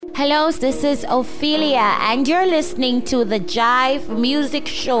Hello, this is Ophelia, and you're listening to the Jive Music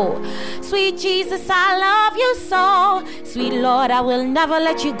Show. Sweet Jesus, I love you so. Sweet Lord, I will never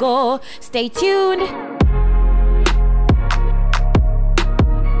let you go. Stay tuned.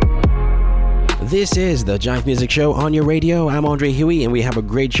 This is the Jive Music Show on your radio. I'm Andre Huey, and we have a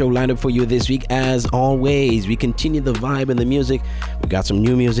great show lined up for you this week. As always, we continue the vibe and the music. We got some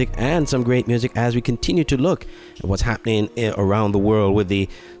new music and some great music as we continue to look at what's happening around the world with the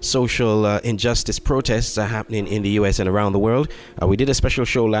social injustice protests happening in the U.S. and around the world. We did a special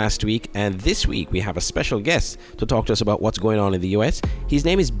show last week, and this week we have a special guest to talk to us about what's going on in the U.S. His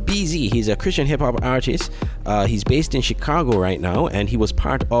name is Beezie. He's a Christian hip-hop artist. He's based in Chicago right now, and he was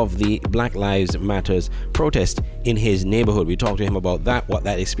part of the Black Lives Matters protest in his neighborhood. We talked to him about that, what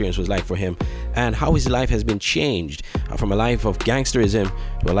that experience was like for him, and how his life has been changed from a life of gangsterism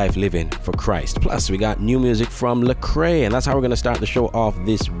to a life living for Christ. Plus, we got new music from Lecrae, and that's how we're going to start the show off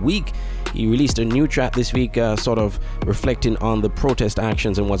this week. He released a new track this week, sort of reflecting on the protest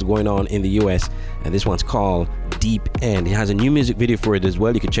actions and what's going on in the U.S., and this one's called Deep End. He has a new music video for it as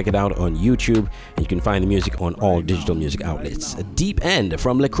well. You can check it out on YouTube, and you can find the music on all digital music outlets. Deep End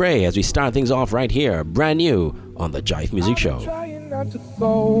from Lecrae as we start things off right here, brand new on the Jive Music Show. I'm trying not to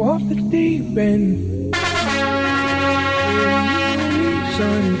go off the deep end.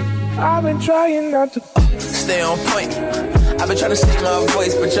 I've been trying not to stay on point. I've been trying to save my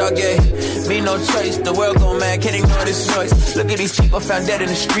voice, but y'all gave me no choice. The world gone mad, can't ignore this noise. Look at these people found dead in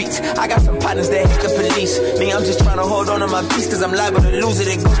the streets. I got some partners that hate the police. Me, I'm just trying to hold on to my peace, cause I'm liable to lose it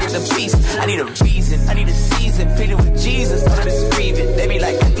and go get the peace. I need a reason, I need a season, pleading with Jesus, all of this grieving. They be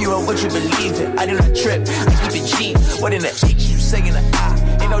like, if you are what you believe in, I do not trip, I keep it G. What in the H you say in the I?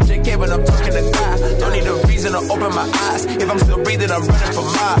 Ain't no JK when I'm talking to God. Don't need a reason to open my eyes. If I'm still breathing, I'm running for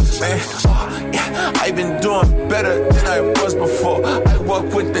mine, man. Oh, yeah, I've been doing better than I was before. I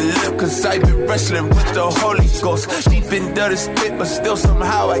walk with the limp, cause I've been wrestling with the Holy Ghost. Deep into the spit, but still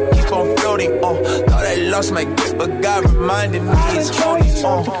somehow I keep on floating on. Thought I lost my grip, but God reminded me it's holding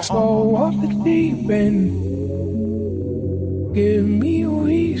on. Go off the deep end. Give me a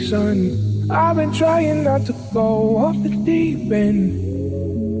reason. I've been trying not to go off the deep end.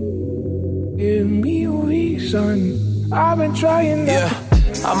 Give me a reason. I've been trying not to.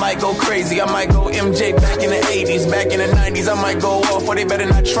 I might go crazy, I might go MJ back in the 80s, back in the 90s, I might go off, or they better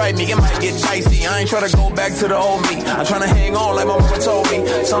not try me, it might get dicey. I ain't trying to go back to the old me, I'm trying to hang on like my mama told me.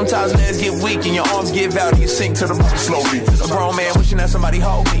 Sometimes legs get weak and your arms give out and you sink to the bottom slowly. A grown man wishing that somebody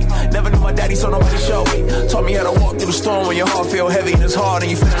hold me. Never knew my daddy, so nobody showed me. Taught me how to walk through the storm when your heart feel heavy and it's hard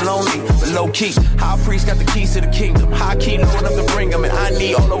and you feeling lonely. But low key, high priest got the keys to the kingdom. High key, low enough to bring him, and I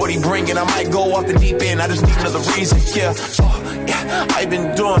need all of what he bringing. I might go off the deep end, I just need another reason. Yeah, I've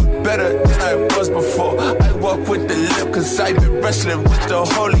been doing better than I was before. I walk with the limp, cause I've been wrestling with the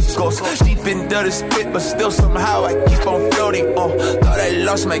Holy Ghost. Deep into the spit, but still somehow I keep on floating on. Thought I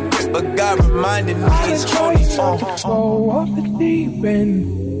lost my grip, but God reminded me it's holding on. Go off the deep end.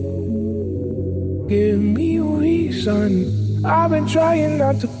 Give me a reason. I've been trying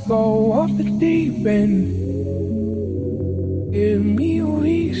not to go off the deep end. Give me a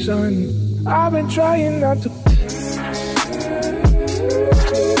reason. I've been trying not to.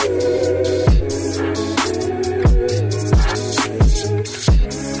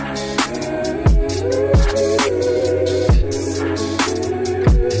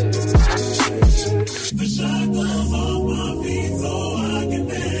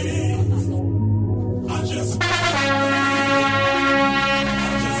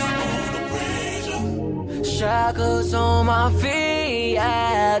 Shackles on my feet,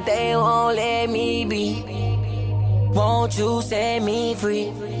 yeah, they won't let me be. Won't you set me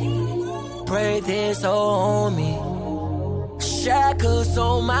free? Break this on me. Shackles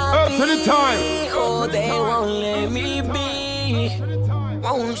on my feet, oh, they won't let me be.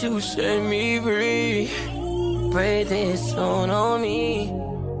 Won't you set me free? Break this on me.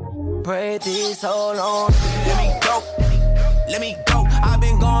 Break this all on me. Let me go. Let me go. I've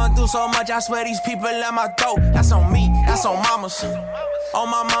been going through so much, I swear these people let my throat. That's on me, that's on mamas. On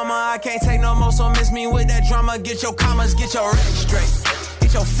my mama, I can't take no more, so miss me with that drama. Get your commas, get your rap straight.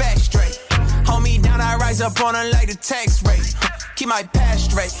 Get your facts straight. Hold me down, I rise up on her like the tax rate. Keep my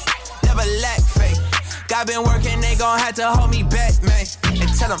past straight, never lack faith. God been working, they gon' have to hold me back, man.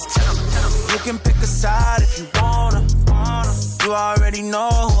 And tell them, you can pick a side if you wanna. You already know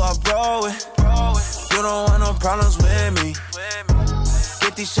who I roll with. You don't want no problems with me.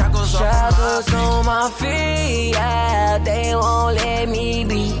 Get these shackles on my feet, yeah, they won't let me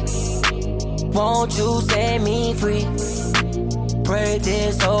be. Won't you set me free? Break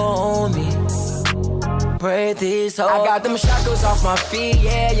this on me. break this hold. I got them shackles off my feet,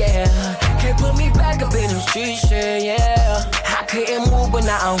 yeah, yeah. Can't put me back up in the streets, yeah, yeah. I couldn't move, but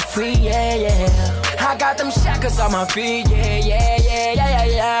now I'm free, yeah, yeah. I got them shackles on my feet, yeah, yeah, yeah, yeah,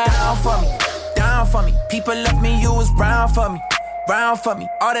 yeah. Down for me, down for me. People left me, you was round for me, round for me.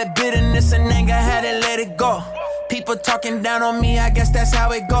 All that bitterness and anger, had to let it go. People talking down on me, I guess that's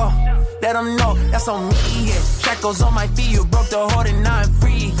how it go. Let them know, that's on me, yeah. Shackles on my feet, you broke the hold and now I'm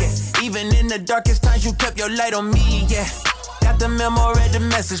free, yeah. Even in the darkest times, you kept your light on me, yeah. Got the memo, read the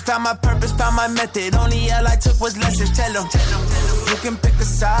message. Found my purpose, found my method. Only all I took was lessons. Tell them, you can pick a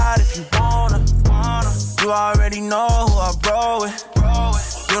side if you wanna. You already know who I roll with.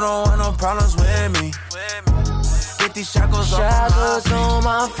 You don't want no problems with me. Get these shackles on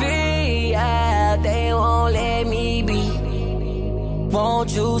my feet, yeah, they won't let me be.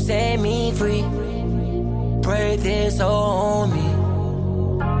 Won't you set me free? Break this on me.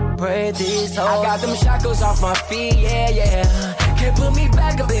 Break this on I got them shackles off my feet, yeah, yeah. Can't put me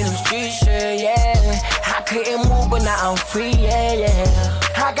back up in the streets, yeah, yeah. I couldn't move, but now I'm free, yeah, yeah.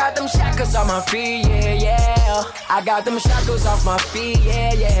 I got them shackles on my feet, yeah, yeah. I got them shackles off my feet,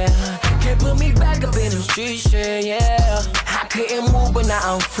 yeah, yeah. Can't put me back up in the streets, yeah, yeah. I couldn't move, but now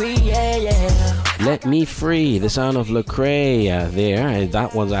I'm free, yeah, yeah. Let Me Free, the sound of Lecrae there. And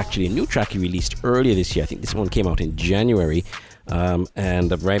that was actually a new track he released earlier this year. I think this one came out in January.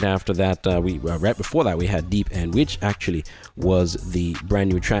 And right after that, right before that, we had Deep End, which actually was the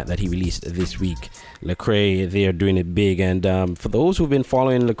brand new track that he released this week. Lecrae, they are doing it big. And for those who've been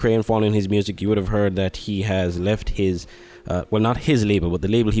following Lecrae and following his music, you would have heard that he has left his, well, not his label, but the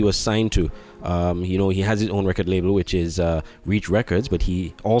label he was signed to. You know, he has his own record label, which is Reach Records, but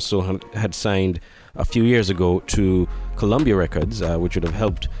he also had signed a few years ago to Columbia Records, which would have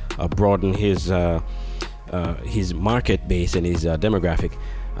helped broaden his market base and his demographic,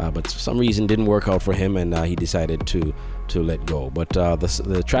 but for some reason didn't work out for him, and he decided to let go. But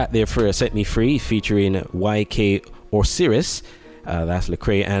the track there for Set Me Free, featuring YK Osiris, that's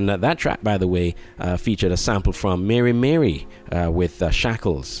Lecrae, and that track, by the way, featured a sample from Mary Mary with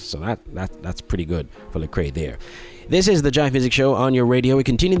Shackles, so that's pretty good for Lecrae there. This is the Jive Music Show on your radio. We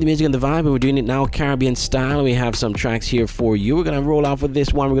continue the music and the vibe, and we're doing it now Caribbean style. We have some tracks here for you. We're going to roll off with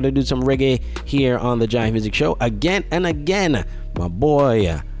this one. We're going to do some reggae here on the Jive Music Show again and again. My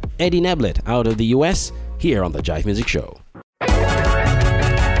boy Eddie Neblett out of the US here on the Jive Music Show. Speak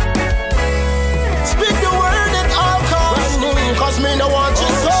the word at all costs, cause me no want you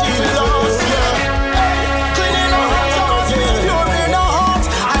so she lost, yeah. Cleaning our hearts, pure in our hearts,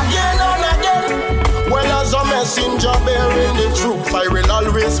 again and again. Well, as a messenger bearing the truth, I will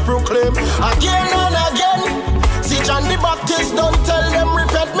always proclaim again and again. See John the Baptist, don't tell them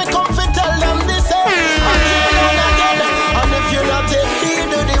repent, me come fi tell them the same again and again. And if you not take heed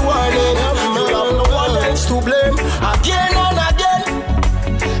to the warning, you have no one else to blame again and again.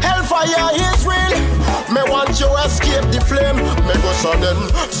 Hellfire is real. Me want you escape the flame. Me go sudden.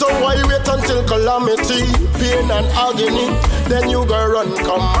 So why wait until calamity, pain and agony? Then you go run,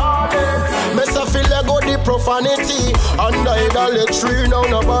 come on. Me say feel like go the profanity and idolatry. Now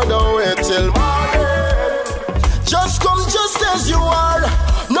no bother wait till morning. Just come just as you are.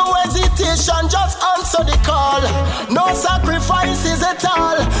 No hesitation, just answer the call. No sacrifices at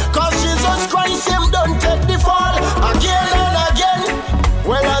all, cause Jesus Christ him don't take the fall. Again and again.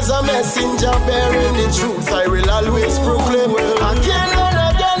 Well, as a messenger bearing the truth, I will always proclaim again and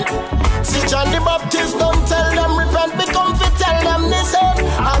again. See John the Baptist, don't tell them repent, become fit, tell them the same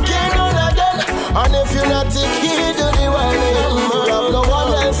again and again. And if you not take heed to the warning, you have no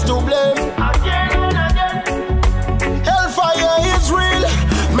one else to blame again and again. Hellfire is real.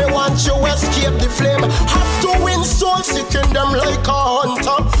 Me want you escape the flame. Have to win soul, seeking them like a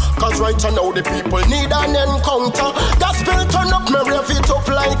hunter. Cause right now the people need an encounter. Gospel turn up, me rev it up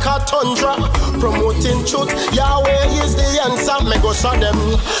like a tundra. Promoting truth, Yahweh is the answer. Me go saw them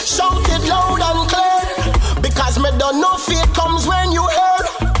shout it loud and clear, because me don't know fear comes when you hear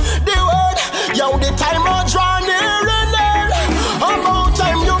the word. Yo, the time will draw near and near. About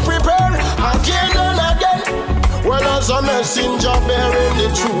time you prepare again and again. Well, as a messenger bearing the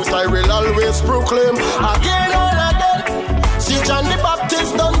truth, I will always proclaim again and again. See John the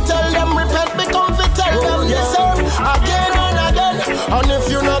Baptist, don't tell them repent, become fit, tell them the same again and again. And if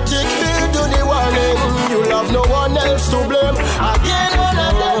you not take heed to the warning, you'll have no one else to blame again and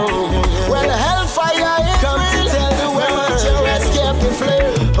again. Well, hellfire is come real. To tell the world you escape the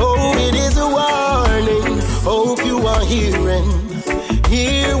flame. Oh, it is a warning. Hope you are hearing.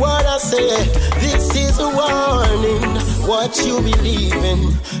 Hear what I say. This is a warning. What you believe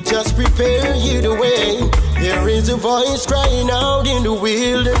in, just prepare you the way. There is a voice crying out in the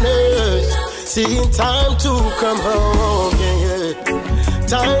wilderness, See time to come home, yeah.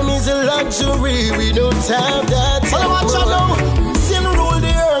 Time is a luxury, we don't have that. Well, watch out now. Sin rule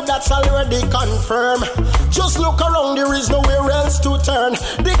the earth, that's already confirmed. Just look around, there is nowhere else to turn.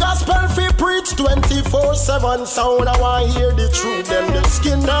 The gospel fi preach 24/7. Sound I want hear the truth, then the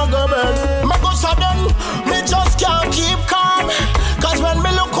skin now go burn. Me go sudden, me just can't keep calm. Cause when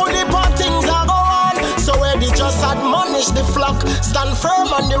me look how the bad things are go on. So where they just admonish the flock, stand firm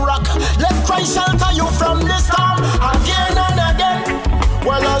on the rock. Let Christ shelter you from the storm, again and again.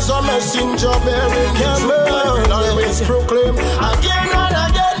 Well, as a messenger bearing his word, always proclaim again and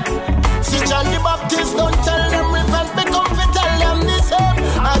again. See John the Baptist, don't tell them repent, become to tell them the same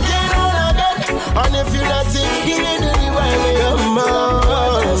again and again. And if you're not thinking anyway, your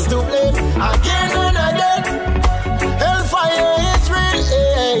man's to blame again and again. Hellfire is real,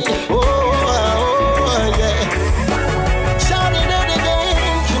 hey. Oh, yeah. Shout it out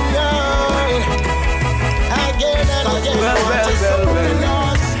again tonight, again and again. Well.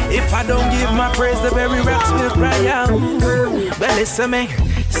 If I don't give my praise, the very rocks will cry out. Well, listen me,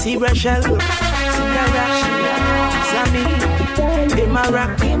 see Rachel, see Sammy, in my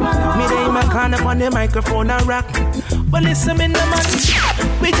rock. Me dey in my corner on the microphone and rock. Well, listen me, no man,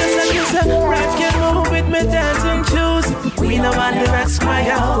 we just like you say, rock and move with me dancing shoes. We know when the rocks cry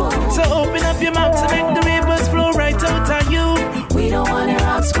out. So open up your mouth to make the rivers flow right out of you. We don't want the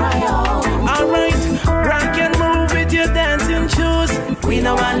rocks cry out. Alright, rock and move with your dancing shoes. We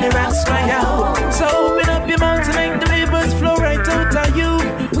know when the rocks cry out. So open up your mouth to make the rivers flow right out of you.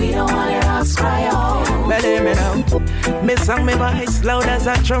 We don't want the rocks cry out. But hear me now, me song me voice loud as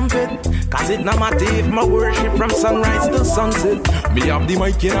a trumpet. Cause it no matter if my worship from sunrise to sunset. Me have the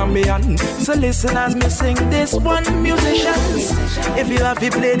mic in me hand. So listen as me sing this one, musicians. If you have to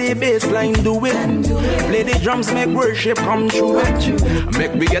play the bass line, do it. Play the drums, make worship come true.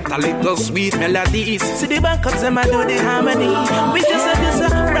 Make we get a little sweet melodies. See the backups and I do the harmony. We just a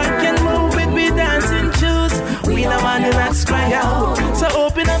rock and move it, we dancing shoes. We don't want the rocks cry out. So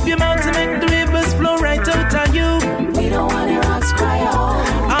open up your mouth to make the rivers flow right out of you. We don't want the rocks cry out.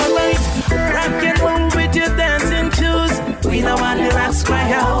 Alright, rock and move with your dancing shoes. We don't want the rocks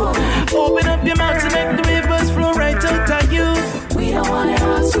cry out. Open up your mouth to make the rivers flow right out of you. We don't want the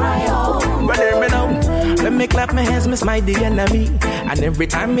rocks cry out. But hear me now, when me clap my hands, me smite the enemy. And every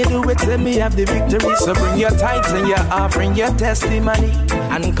time me do it, tell me have the victory. So bring your tithes and your offering, your testimony.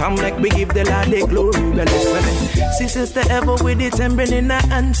 And come like we give the Lord the glory. Well, listen, see Sister Eva with the timbrel in her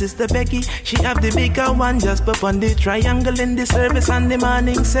hand. Sister Becky, she have the bigger one. Just pop on the triangle in the service and the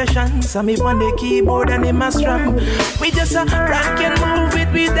morning session. So me on the keyboard and in my strum. We just a rock and move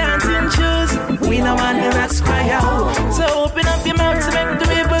it, we dancing shoes. We know when the rocks cry out. So open up your mouth to make the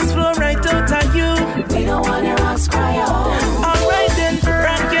rivers flow right out of you. We don't want the rocks cry out. Alright then,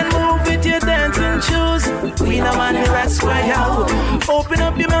 rock and move with your dancing shoes. We know when the rocks cry out. Open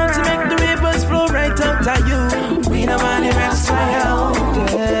up your mouth to make the rivers flow right out of you. We know when the rocks cry out.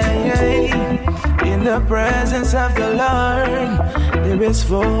 Yeah. In the presence of the Lord, there is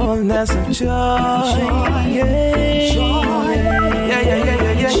fullness of joy.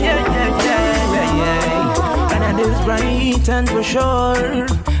 And it is right and for sure.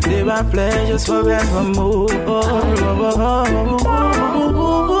 There are pleasures forevermore.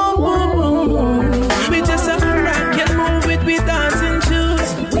 We just a rock and move it with dancing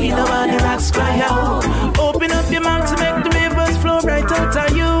shoes. We know when the rocks cry out. Open up your mouth to make the rivers flow right out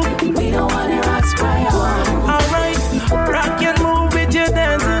of you. We don't want the rocks cry out. Alright, rock and move with your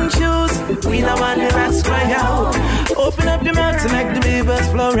dancing shoes. We know when the rocks cry out. Open up your mouth to make the rivers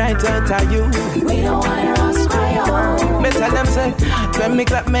flow right out of you. We don't want the rocks cry out. Me tell them say, when me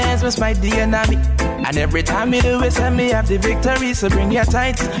clap my hands, me smite the enemy. And every time me do it, say me have the victory. So bring your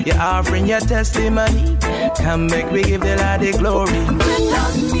tithes, your offering, your testimony. Come make we give the Lord the glory.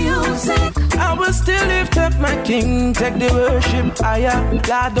 Without music, I will still lift up my King. Take the worship higher,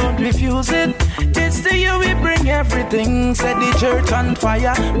 Lord, don't refuse it. It's to you we bring everything. Set the church on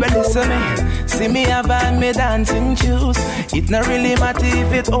fire. Well, listen me, see me have on me dancing shoes. It not really matter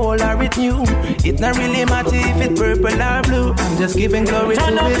if it old or it new. It not really matter if it purple or blue. I'm just giving glory to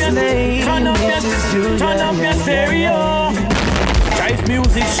His name. Turn up your stereo. Jive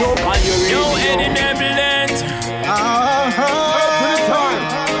music show on your radio. Yo, Eddie Nebulant.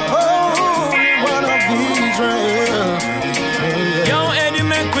 Only one of Israel. Yo, Eddie,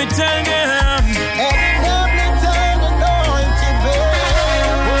 make we tell them. Eddie Nebulant, anointed veil.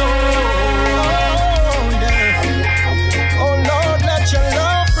 Oh Lord, let your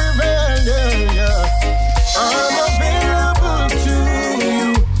love prevail. I'm available to you.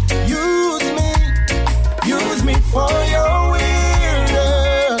 Use me for your will.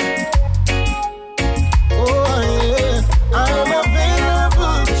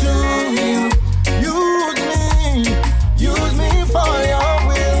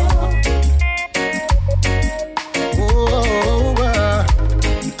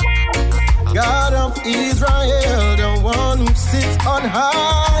 on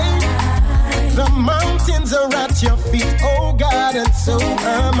high. The mountains are at your feet, oh God, and so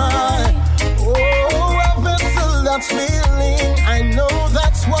am I. Oh, a vessel that's willing, I know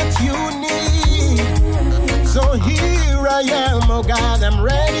that's what you need. So here I am, oh God, I'm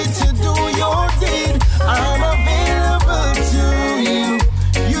ready to do your deed. I'm available to you.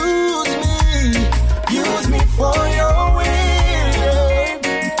 Use me for your will.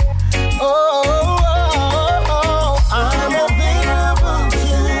 I'm available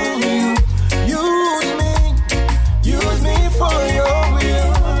to you. Use me for your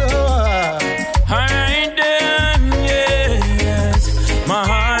will. Alright then, yes. My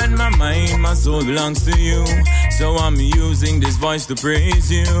heart, my mind, my soul belongs to you. So I'm using this voice to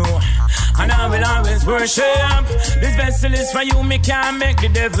praise you. And I will always worship. This vessel is for you, me can't make the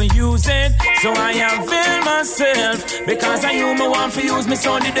devil use it. So I avail myself, because I you me want to use me,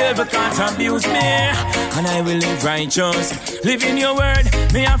 so the devil can't abuse me. And I will live righteous, live in your word,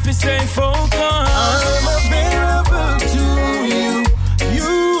 me have to stay focused. I'm available to you.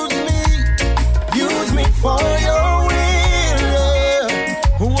 Use me for your will.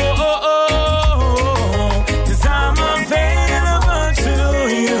 Cause I'm available to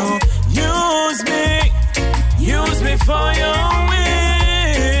you. Use me for your will.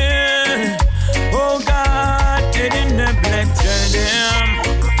 Oh God, they didn't neglect them.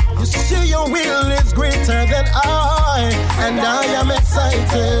 You see, your will is greater than I, and I am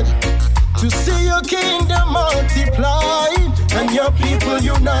excited to see your kingdom multiply and your people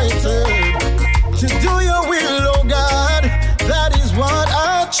united. To do your will, oh God, that is what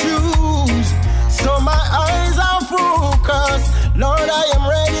I choose. So my eyes are focused, Lord, I am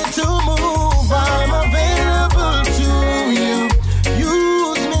ready to move. I'm available to you.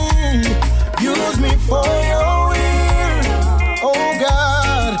 Use me for your will, oh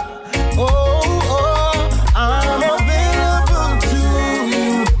God. Oh, I'm available to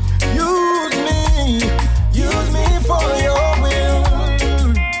you. Use me for your will.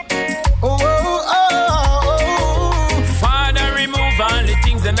 Oh. Father, remove all the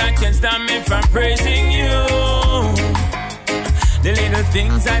things that can stop me from praising you. The little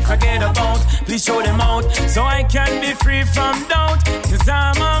things I forget about, please show them out, so I can be free from doubt. Cause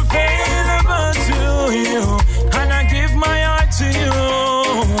I'm available to you, and I give my heart to you.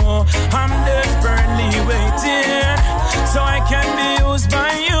 I'm desperately waiting, so I can be used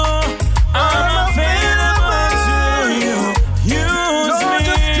by you. I'm available to you. Use me.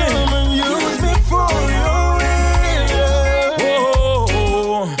 Just come and use me for your will.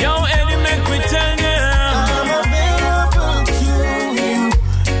 Oh, yo, Eddie, make me tell them. I'm available to you.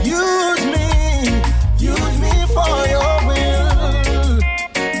 Use me for your will.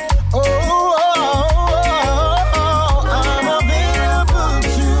 Oh, I'm available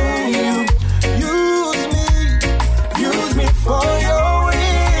to you. Use me for your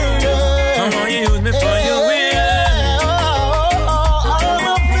will. Come on, use me for your will. I'm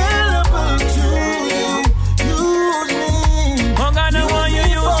available to you. Use me. Oh God, I want you to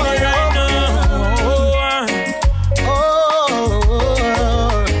use me right now.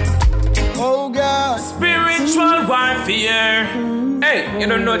 Oh God. Spiritual warfare. Hey, you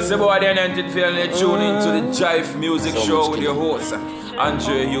don't know it's about the energy feel they tune into the Jive Music Show with your host,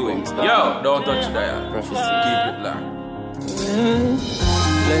 Andre Ewing. Yo, don't touch that. Keep it locked.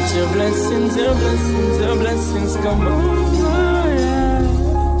 Let your blessings come over.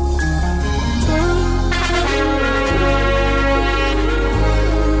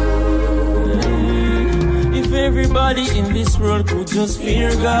 If everybody in this world could just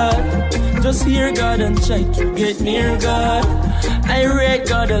fear God, just hear God and try to get near God. I read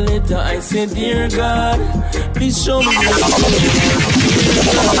God a letter, I said, dear God, please show me the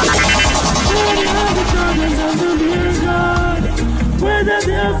problems of the dear God. Whether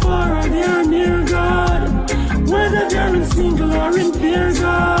they're far or they're near God, whether they're in single or in pair,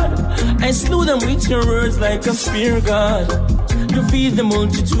 God, I slew them with your words like a spear, God. You feed the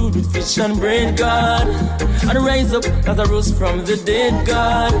multitude with fish and bread, God, and rise up as I rose from the dead,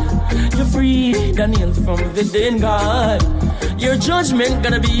 God. You freed Daniel from the dead, God. Your judgment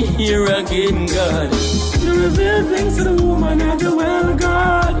gonna be here again, God. You reveal things to the woman at the well,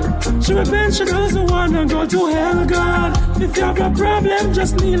 God. She repents, she doesn't wanna go to hell, God. If you have a problem,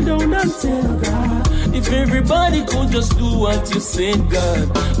 just kneel down and tell God. If everybody could just do what you said, God.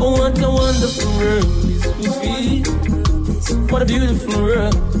 Oh, what a wonderful world this would be. What a beautiful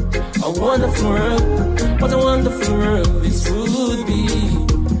world, a wonderful world. What a wonderful world this would be.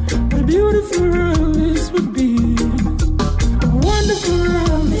 What a beautiful world this would be. A wonderful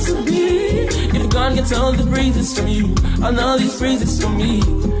world this would be. If God gets all the praises from you, and all these praises from me.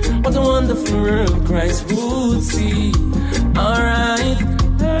 What a wonderful world Christ would see. Alright,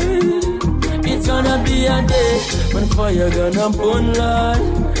 hey. It's gonna be a day when fire gonna burn,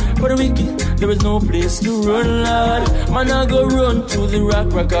 Lord. For the wicked, there is no place to run, Lord. Man, I go run to the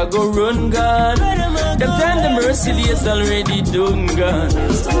rock, I go run, God. Them time the mercy is already done, God.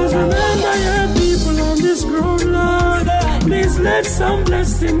 Remember your people on this ground, Lord. Please let some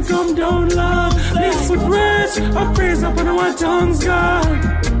blessing come down, Lord. Please put words of praise upon our tongues,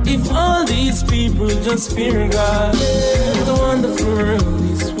 God. If all these people just fear God, what a wonderful world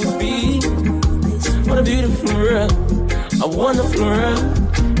this would be. What a beautiful world, a wonderful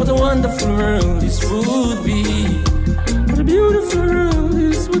world. What a wonderful world this would be. What a beautiful world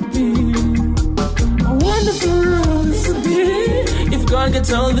this would be. A wonderful world this would be. If God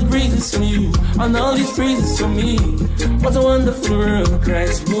gets all the praises from you, and all these praises from me, what a wonderful world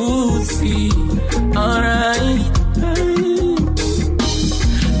Christ would see. Alright.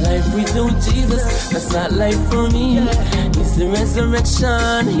 Life without Jesus, that's not life for me. It's the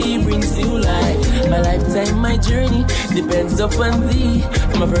resurrection, He brings new life. My lifetime, my journey depends upon Thee.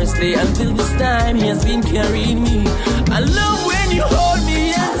 From my first day until this time, He has been carrying me. I love when you hold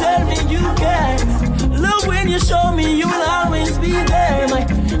me and tell me you care. Love when you show me you will always be there. My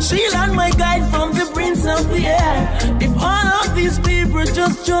shield and my guide from the prince of the air. If all of these people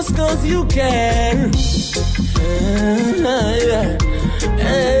just cause you care.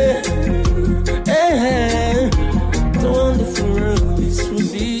 What a wonderful world this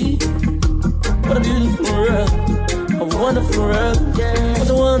would be. What a beautiful world, a wonderful world. What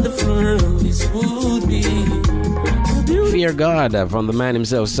a wonderful world this would be. Fear God from the man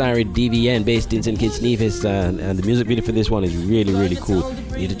himself, Sari DVN, based in St. Kitts Nevis, and the music video for this one is really, really cool.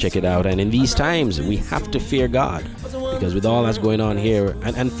 You need to check it out. And in these times, we have to fear God, because with all that's going on here,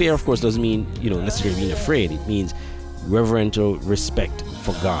 and fear, of course, doesn't mean necessarily being afraid. It means reverential respect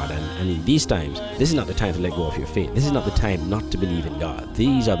for God. And in these times, this is not the time to let go of your faith. This is not the time not to believe in God.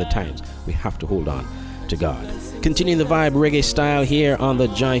 These are the times we have to hold on to God. Continuing the vibe reggae style here on the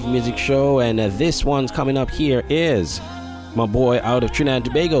Jive Music Show, and this one's coming up here is my boy out of Trinidad and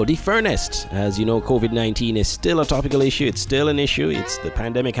Tobago, The Furnace. As you know, COVID-19 is still a topical issue. It's still an issue. The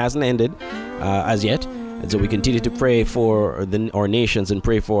pandemic hasn't ended as yet. And so we continue to pray for our nations and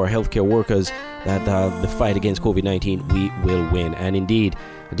pray for our healthcare workers that the fight against COVID-19, we will win. And indeed,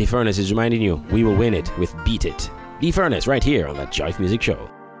 The Furnace is reminding you, we will win it with Beat It. The Furnace right here on that Jive Music Show.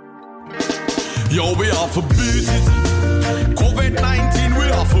 Yo, we have to beat it. COVID-19, we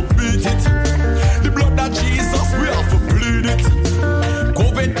have to beat it. The blood of Jesus, we have to bleed it.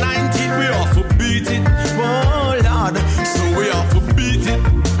 COVID-19, we have to beat it. Oh, Lord, so we have to beat it.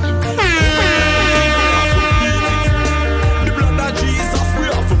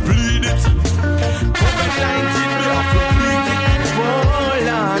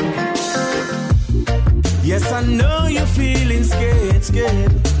 Yes, I know you're feeling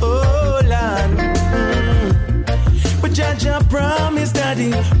scared, oh Lord. But Jah promised that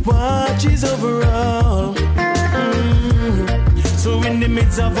He watches over all. So in the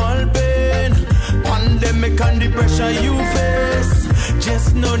midst of all pain, pandemic and the pressure you face,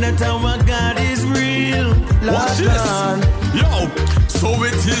 just know that our God is real. Watch this, yo. So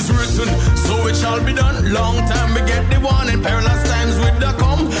it is written, so it shall be done. Long time we get the warning, perilous times with the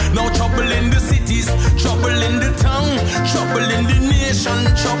come. Now trouble in the cities, trouble in the town, trouble in the nation,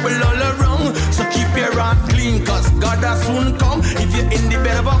 trouble all around. So keep your heart clean, cause God has soon come. If you're in the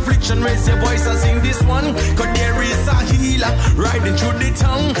bed of affliction, raise your voice and sing this one. Cause there is a healer riding through the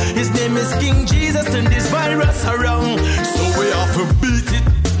town. His name is King Jesus, turn this virus around. So we have to beat it.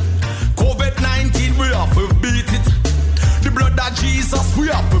 COVID-19, we have to beat it. The blood of Jesus, we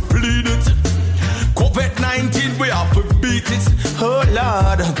have to plead it. COVID-19, we have to beat it. Oh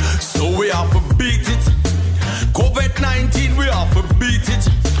Lord, so we have to beat it. COVID-19, we have to beat it.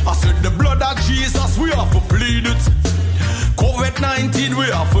 I said the blood of Jesus, we have to plead it. COVID-19, we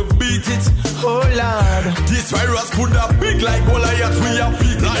have to beat it. Oh Lord, this virus could have big like Goliath, we are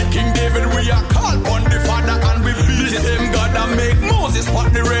beat. Like King David, we are called on the Father and we beat it. The same God that make Moses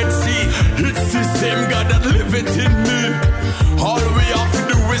part the Red Sea. It's the same God that live it in me. All we have to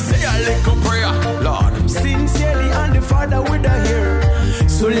do is say a little prayer, Lord. Sincerely and the Father with a ear.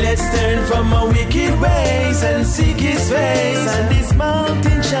 So let's turn from our wicked ways and seek His face, and this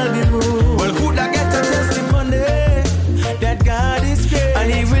mountain shall be moved. Well, could I get a testimony that God is great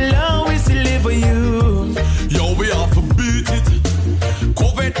and He will always deliver you? Yo, we have to beat it.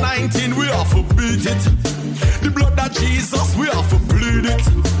 COVID-19, we have to beat it. The blood of Jesus, we have to bleed it.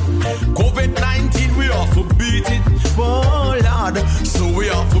 COVID-19, we have to beat it. Oh Lord, so we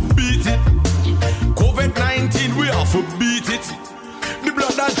have to beat it. we have to beat it. The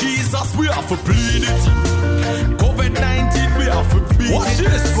blood of Jesus, we have to plead it. COVID-19, we have to beat it. Watch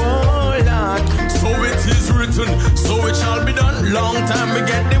this, oh Lord. So it is written, so it shall be done. Long time we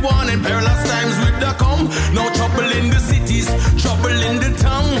get the warning, perilous times with the come. Now trouble in the cities, trouble in the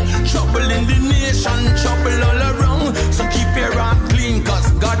town, trouble in the nation, trouble all around. So keep your heart clean, cause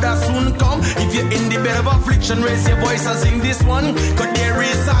God has soon come. If you're in the bed of affliction, raise your voice and sing this one. Cause there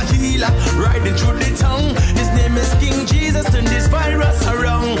is a healer riding through the town. His name is King Jesus, turn this virus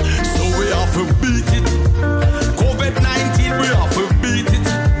around. So we have to beat it. COVID-19, we have to beat it.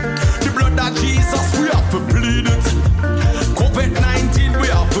 The blood of Jesus, we have to bleed it. COVID-19, we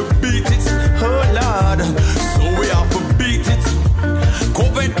have to beat it. Oh Lord, so we have to beat it.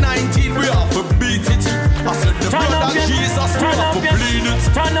 COVID-19, we have to beat it. I said the blood of Jesus, we have to bleed it.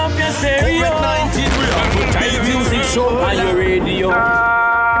 Turn up your stereo. COVID-19, we have to beat it. Music show on your radio.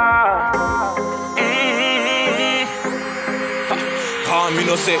 Call me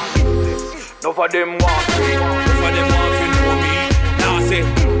no say. No for them want me. No for them want to know me. Now say.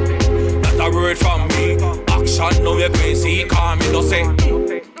 That's a word from me. Action now you can see. Call me no say.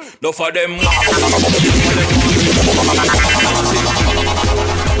 No for them want me.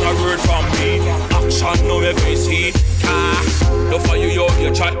 That's a word from me. Action now you can see. No for you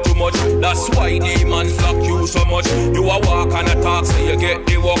chat too much. That's why demons lock you so much. You a walk and a talk so you get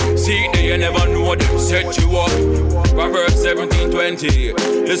the walk. See they you never know them set you up. Proverbs 17:20.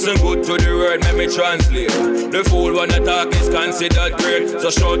 Listen good to the word, let me translate. The fool when the talk is considered great. So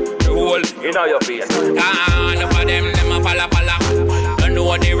shut the hole in your face. No for them a follow. Don't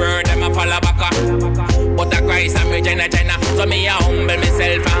know the word, them a follow back. But I Christ and me Jenna. So me a humble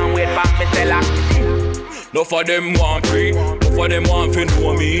myself and wait for me seller. No for them want pray, no for them want to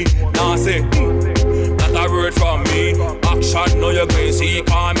know me. Now say, not a word from me. Action, no you can see,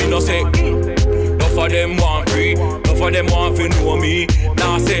 call me no say. No for them want pray, no for them want to know me.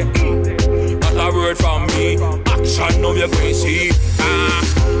 Now say, not a word from me. Action, no you can see.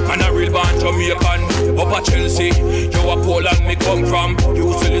 Man a real born Jamaican, up at Chelsea. You a Poland me come from.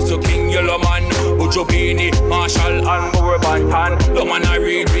 Used to listen to King Yellow Man, Ujobini, Marshall and Bantan. No man a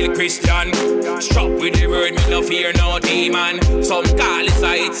real Christian. Strap with the word, me no fear no demon. Some call it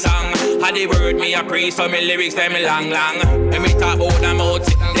a hit song. Had the word me a praise, so me lyrics them long. When me talk about them out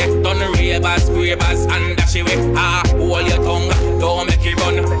sitting there, done the ravers, scrapers and dash away. Hold your tongue, don't make it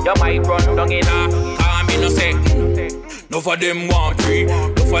run. You might run down in calm me no say. No for them want pray,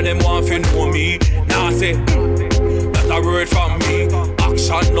 no for them want to know me. Now say, that's a word from me.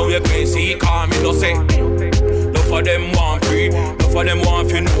 Action now you can see, call me no say. No for them want pray, no for them want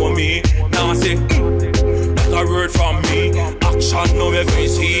to know me. Now say, that's a word from me. Action now you can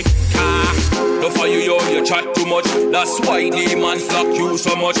see. No for you chat too much. That's why demons lock you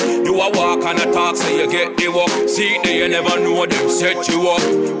so much. You a walk and a talk so you get the walk. See they you never know them set you up.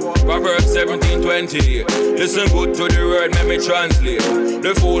 Proverbs 17:20. Listen good to the word, let me translate.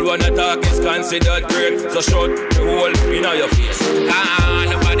 The fool when the talk is considered great. So shut the hole in your face.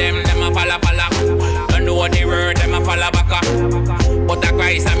 No for them a follow. Don't know the word, them a follow back. But I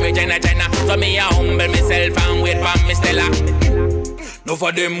Christ and me Jenna. So me a humble myself and wait for me Stella. No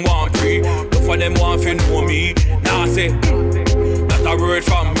for them want pray, no for them want to know me. Now say, that's a word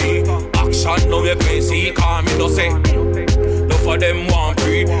from me. Action now you can see, call me no say. No for them want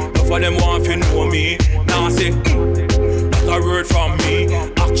pray, no for them want to know me. Now say, that's a word from me.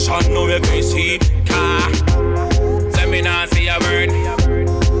 Action now you can see. Say me now say a word.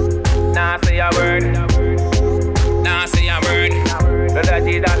 Now say a word. Now say a word.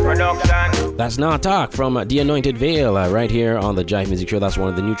 That's Not Talk from The Anointed Veil right here on the Jive Music Show. That's one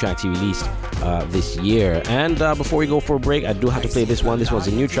of the new tracks he released this year. And before we go for a break, I do have to play this one. This was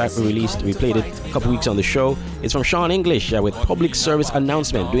a new track we released. We played it a couple weeks on the show. It's from Sean English with Public Service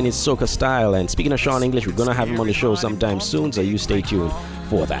Announcement, doing his soca style. And speaking of Sean English, we're going to have him on the show sometime soon, so you stay tuned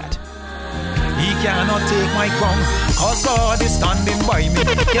for that. He cannot take my crown, cause God is standing by me.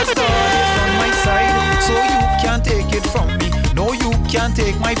 Yes, God is on my side, so you can't take it from me. No, you can't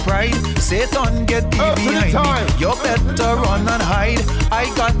take my pride. Satan, get thee behind me. You better run and hide.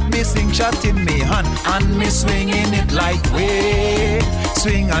 I got me sing shot in me hand, and me swinging it like way.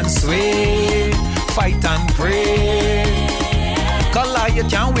 Swing and sway, fight and pray.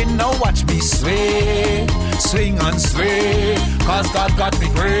 Goliath can't win, now watch me sway. Swing and sway, cause God got me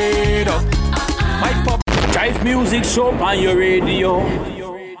prayed up. My pop Jive Music Show on your radio.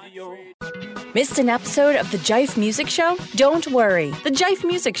 Missed an episode of the Jive Music Show? Don't worry. The Jive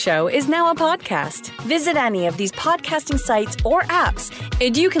Music Show is now a podcast. Visit any of these podcasting sites or apps,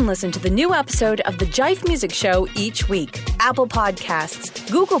 and you can listen to the new episode of the Jive Music Show each week. Apple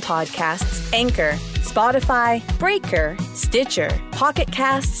Podcasts, Google Podcasts, Anchor, Spotify, Breaker, Stitcher, Pocket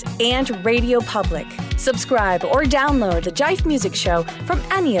Casts, and Radio Public. Subscribe or download The Jive Music Show from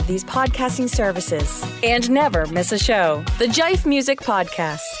any of these podcasting services. And never miss a show. The Jive Music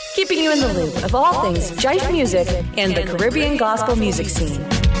Podcast, keeping you in the loop of all things jive music and the Caribbean gospel music scene.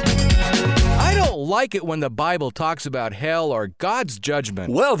 I don't like it when the Bible talks about hell or God's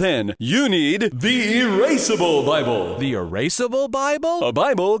judgment. Well then, you need the Erasable Bible. The Erasable Bible? A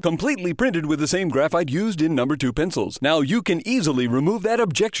Bible completely printed with the same graphite used in number 2 pencils. Now you can easily remove that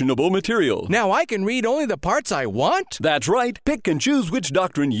objectionable material. Now I can read only the parts I want? That's right. Pick and choose which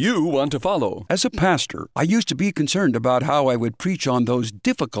doctrine you want to follow. As a pastor, I used to be concerned about how I would preach on those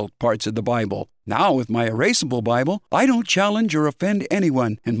difficult parts of the Bible. Now, with my Erasable Bible, I don't challenge or offend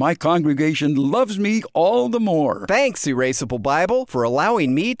anyone, and my congregation loves me all the more. Thanks, Erasable Bible, for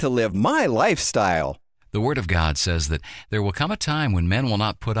allowing me to live my lifestyle. The Word of God says that there will come a time when men will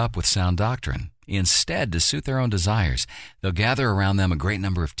not put up with sound doctrine. Instead, to suit their own desires, they'll gather around them a great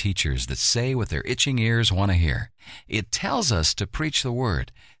number of teachers that say what their itching ears want to hear. It tells us to preach the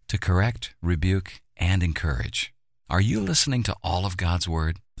Word, to correct, rebuke, and encourage. Are you listening to all of God's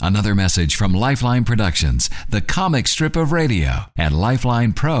Word? Another message from Lifeline Productions, the comic strip of radio at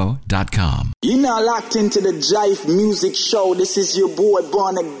lifelinepro.com. You're now locked into the Jive Music Show. This is your boy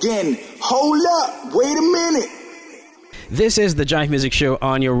Born Again. Hold up, wait a minute. This is the Jive Music Show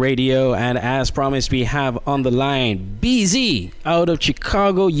on your radio, and as promised, we have on the line Beezie out of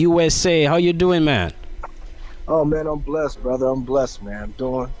Chicago, USA. How you doing, man? Oh man, I'm blessed, brother. I'm blessed, man.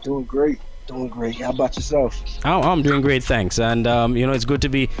 I'm doing great. Doing great. How about yourself? I'm doing great, thanks. And it's good to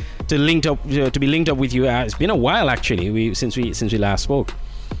be linked up with you. It's been a while actually. Since we last spoke.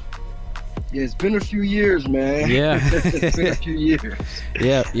 Yeah, it's been a few years, man. Yeah, it's been a few years.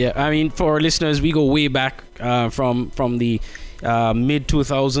 Yeah. I mean, for our listeners, we go way back from the mid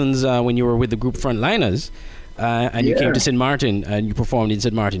 2000s when you were with the group Frontliners. And you came to St. Martin and you performed in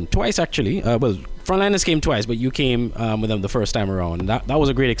St. Martin twice actually. Frontliners came twice, but you came with them the first time around. That was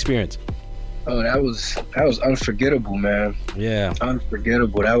a great experience. Oh, that was unforgettable, man. Yeah,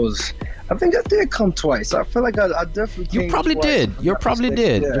 unforgettable. I think I did come twice. I feel like I definitely came. You probably did. You probably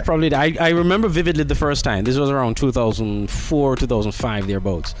did. Yeah. You probably did. I remember vividly the first time. This was around 2004, 2005,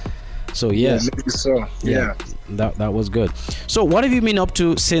 thereabouts. So yes. Yeah, maybe so. Yeah. That was good. So what have you been up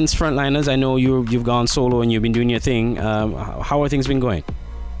to since Frontliners? I know you've gone solo and you've been doing your thing. How are things been going?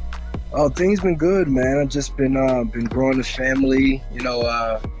 Oh, things been good, man. I've just been growing a family.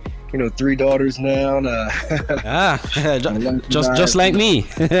 3 daughters now. Just like me.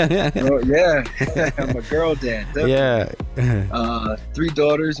 Yeah, I'm a girl dad. Definitely. Yeah. 3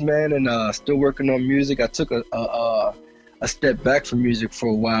 daughters, man, and still working on music. I took a step back from music for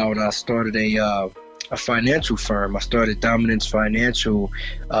a while, and I started a financial firm. I started Dominance Financial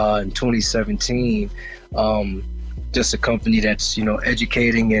in 2017. Just a company that's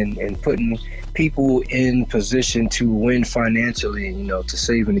educating and putting people in position to win financially, to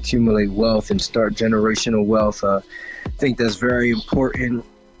save and accumulate wealth and start generational wealth. I think that's very important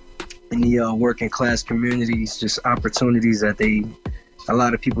in the working class communities, just opportunities that a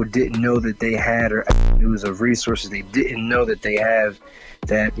lot of people didn't know that they had, or avenues of resources they didn't know that they have,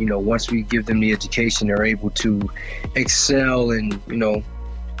 that once we give them the education, they're able to excel and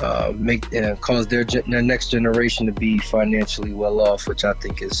cause their next generation to be financially well off, which I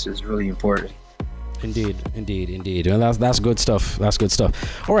think is really important. Indeed. Well, that's good stuff.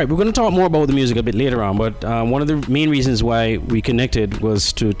 All right, we're going to talk more about the music a bit later on, but one of the main reasons why we connected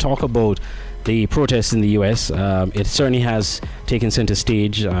was to talk about the protests in the U.S. It certainly has taken center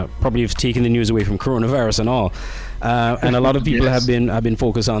stage. Probably have taken the news away from coronavirus and all. And a lot of people have been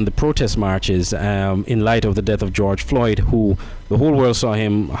focused on the protest marches in light of the death of George Floyd, who the whole world saw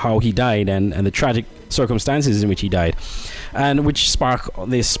how he died and the tragic circumstances in which he died, and which sparked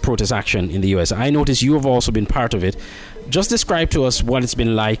this protest action in the U.S. I notice you have also been part of it. Just describe to us what it's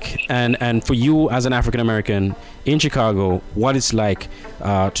been like, and for you as an African American in Chicago, what it's like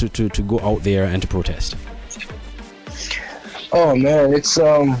to go out there and to protest. Oh man, it's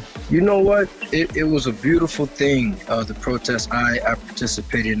you know what? It was a beautiful thing. The protests, I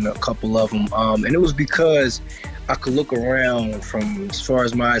participated in a couple of them, and it was because I could look around from as far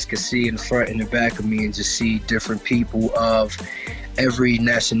as my eyes could see in the front and the back of me and just see different people of every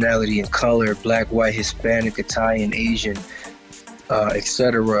nationality and color, black, white, Hispanic, Italian, Asian,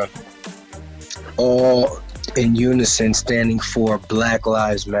 etc., all in unison standing for Black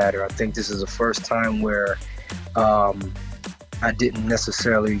Lives Matter. I think this is the first time where I didn't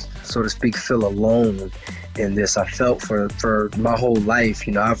necessarily, so to speak, feel alone in this. I felt for my whole life,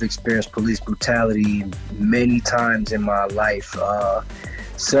 I've experienced police brutality many times in my life,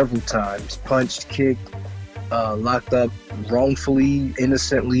 several times, punched, kicked, locked up wrongfully,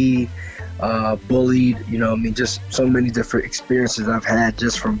 innocently, bullied. Just so many different experiences I've had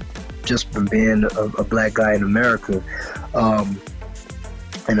just from being a black guy in America.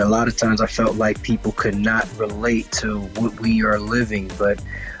 And a lot of times I felt like people could not relate to what we are living, but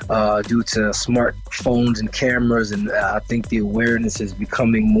due to smartphones and cameras, and I think the awareness is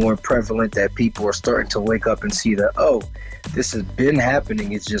becoming more prevalent, that people are starting to wake up and see that, oh, this has been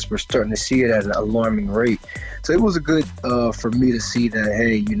happening. It's just we're starting to see it at an alarming rate. So it was a good for me to see that,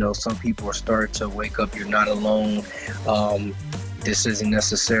 hey, some people are starting to wake up. You're not alone. This isn't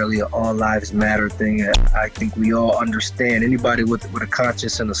necessarily an all lives matter thing. I think we all understand. Anybody with a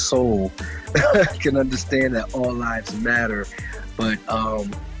conscience and a soul can understand that all lives matter. But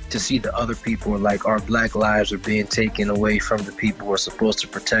to see the other people, like our black lives, are being taken away from the people who are supposed to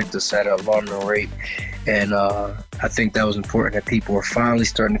protect us at an alarming rate. And I think that was important, that people are finally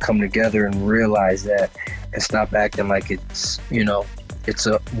starting to come together and realize that, and stop acting like it's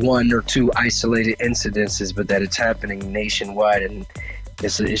a one or two isolated incidences, but that it's happening nationwide, and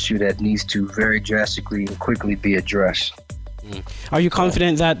it's an issue that needs to very drastically and quickly be addressed. Are you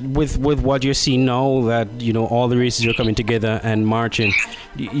confident that with what you're seeing now, that all the races are coming together and marching,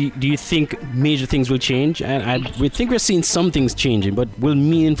 do you think major things will change? And we think we're seeing some things changing, but will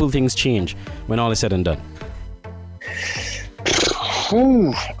meaningful things change when all is said and done?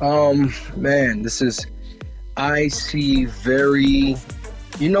 Man, I see I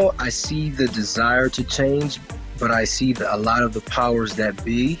see the desire to change, but I see a lot of the powers that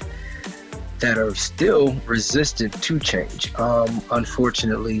be that are still resistant to change.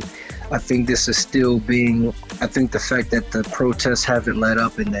 Unfortunately, I think this is still I think the fact that the protests haven't let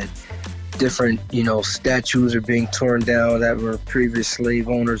up, and that different, statues are being torn down that were previous slave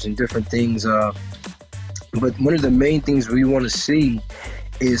owners and different things. But one of the main things we want to see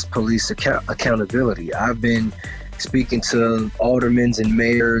is police accountability. I've been speaking to aldermen and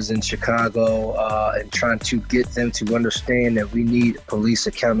mayors in Chicago and trying to get them to understand that we need police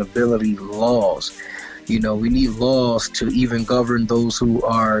accountability laws. We need laws to even govern those who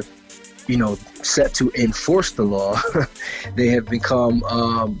are, set to enforce the law. They have become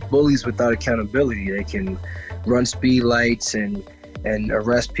bullies without accountability. They can run speed lights and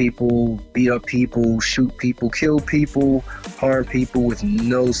arrest people, beat up people, shoot people, kill people, harm people with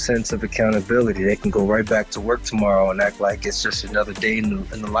no sense of accountability. They can go right back to work tomorrow and act like it's just another day in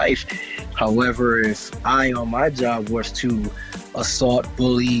the life. However, if I on my job was to assault,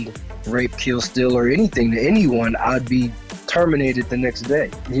 bully, rape, kill, steal, or anything to anyone, I'd be terminated the next day,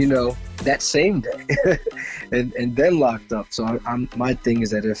 that same day, and then locked up. So my thing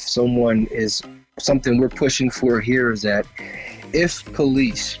is that if something we're pushing for here is that if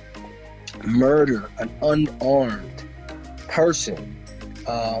police murder an unarmed person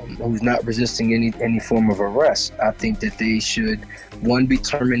who's not resisting any form of arrest, I think that they should, one, be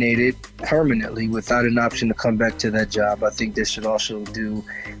terminated permanently without an option to come back to that job. I think they should also do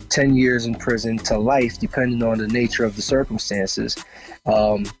 10 years in prison to life, depending on the nature of the circumstances.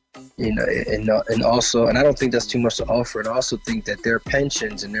 And also, and I don't think that's too much to offer. And I also think that their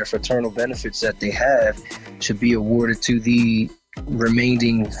pensions and their fraternal benefits that they have should be awarded to the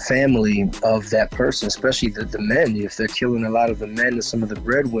remaining family of that person, especially the men. If they're killing a lot of the men and some of the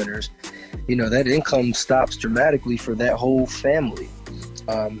breadwinners, that income stops dramatically for that whole family.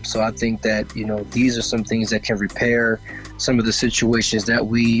 So I think that, these are some things that can repair some of the situations that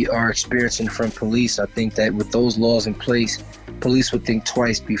we are experiencing from police. I think that with those laws in place, police would think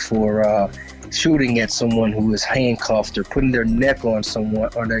twice before shooting at someone who is handcuffed, or putting their neck on someone,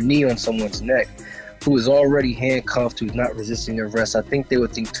 or their knee on someone's neck, who is already handcuffed, who's not resisting arrest. I think they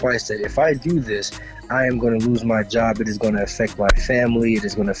would think twice that if I do this, I am going to lose my job. It is going to affect my family. It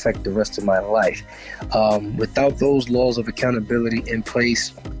is going to affect the rest of my life. Without those laws of accountability in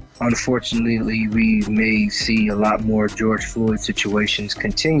place, unfortunately, we may see a lot more George Floyd situations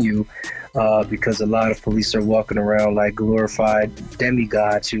continue because a lot of police are walking around like glorified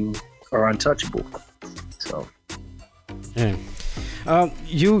demigods who are untouchable. So, yeah.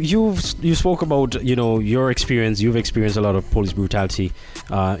 You spoke about your experience. You've experienced a lot of police brutality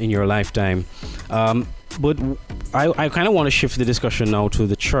in your lifetime, but I kind of want to shift the discussion now to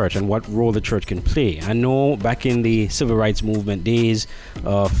the church and what role the church can play. I know back in the civil rights movement days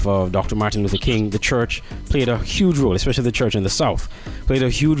of Dr. Martin Luther King, the church played a huge role, especially the church in the South, played a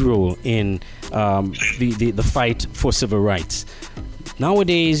huge role in the fight for civil rights.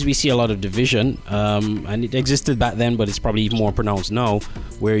 Nowadays, we see a lot of division, and it existed back then, but it's probably even more pronounced now,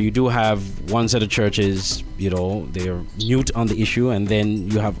 where you do have one set of churches, they're mute on the issue, and then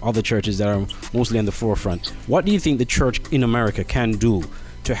you have other churches that are mostly on the forefront. What do you think the church in America can do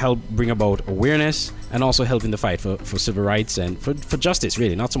to help bring about awareness and also help in the fight for civil rights and for justice,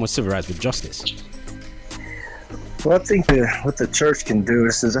 really, not so much civil rights, but justice? Well, I think that what the church can do,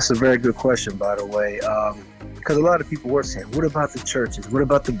 that's a very good question, by the way, because a lot of people were saying, what about the churches? What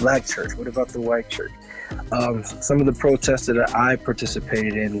about the black church? What about the white church? Some of the protests that I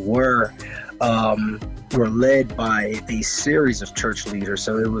participated in were led by a series of church leaders.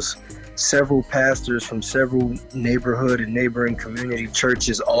 So it was several pastors from several neighborhood and neighboring community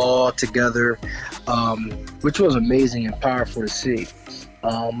churches all together, which was amazing and powerful to see.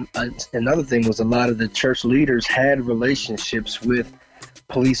 Another thing was a lot of the church leaders had relationships with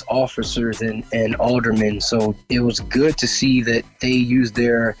police officers and aldermen, so it was good to see that they used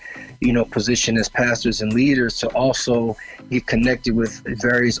their position as pastors and leaders to also get connected with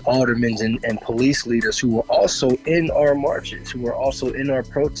various aldermen and police leaders who were also in our marches, who were also in our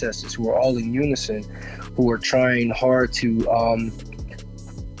protests, who were all in unison, who were trying hard to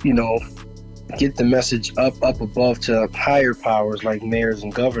get the message up above to higher powers like mayors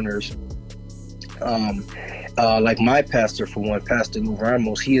and governors. Like my pastor, for one, Pastor Lou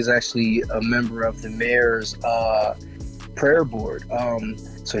Ramos, he is actually a member of the mayor's prayer board.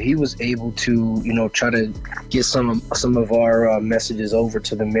 So he was able to, try to get some of our messages over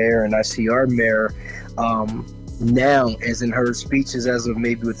to the mayor. And I see our mayor now, as in her speeches as of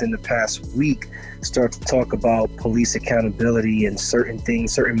maybe within the past week, start to talk about police accountability and certain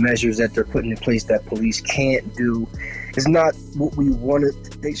things, certain measures that they're putting in place that police can't do. It's not what we wanted.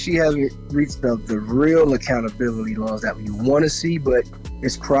 She hasn't reached the real accountability laws that we want to see, but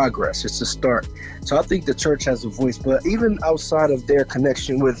it's progress. It's a start. So I think the church has a voice, but even outside of their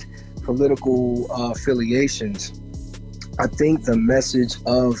connection with political affiliations, I think the message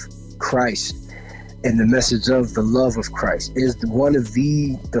of Christ and the message of the love of Christ is one of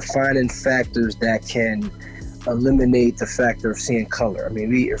the defining factors that can eliminate the factor of seeing color. I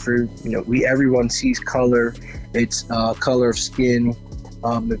mean, everyone sees color. It's color of skin.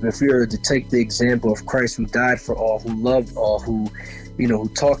 If we were to take the example of Christ, who died for all, who loved all, who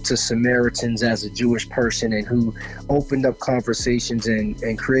talked to Samaritans as a Jewish person, and who opened up conversations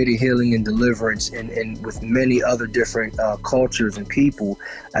and created healing and deliverance and with many other different cultures and people.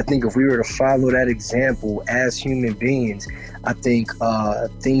 I think if we were to follow that example as human beings, I think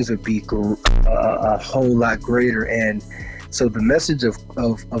things would be a whole lot greater. And so the message of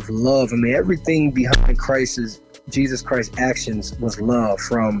love, I mean, everything behind Jesus Christ's actions was love,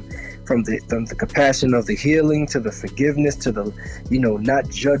 from the compassion of the healing to the forgiveness to the not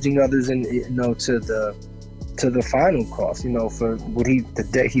judging others, and to the final cost, for what the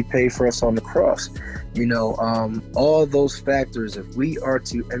debt he paid for us on the cross. All those factors, if we are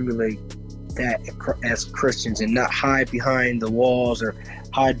to emulate that as Christians and not hide behind the walls or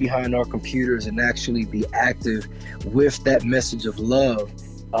hide behind our computers and actually be active with that message of love,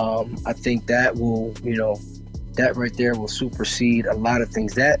 I think that will, that right there will supersede a lot of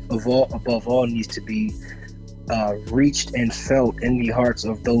things. That above all needs to be reached and felt in the hearts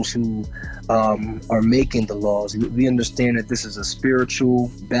of those who are making the laws. We understand that this is a spiritual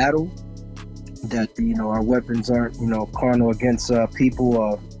battle, that our weapons aren't carnal against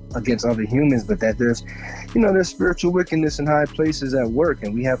people, against other humans, but that there's spiritual wickedness in high places at work,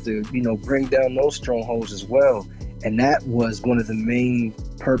 and we have to bring down those strongholds as well. And that was one of the main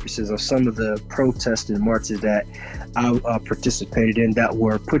purposes of some of the protests and marches that I participated in, that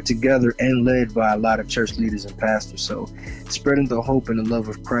were put together and led by a lot of church leaders and pastors. So spreading the hope and the love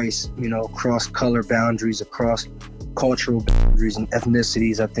of Christ, across color boundaries, across cultural boundaries and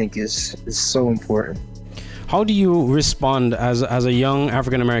ethnicities, I think is so important. How do you respond as a young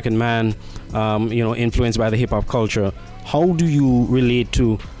African-American man, influenced by the hip-hop culture? How do you relate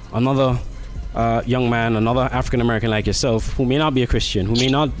to another young man, another African-American like yourself, who may not be a Christian, who may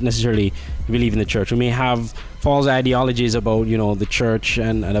not necessarily believe in the church, who may have false ideologies about, the church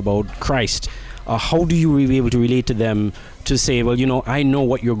and about Christ? How do you be able to relate to them to say, well, I know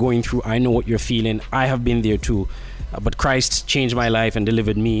what you're going through, I know what you're feeling, I have been there too, but Christ changed my life and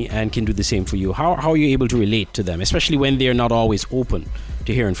delivered me and can do the same for you? How are you able to relate to them, especially when they're not always open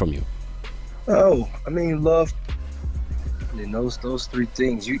to hearing from you? Oh, I mean, love. And those three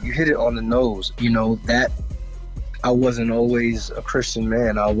things, you hit it on the nose. That I wasn't always a Christian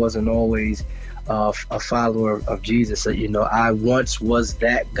man. I wasn't always a follower of Jesus. I once was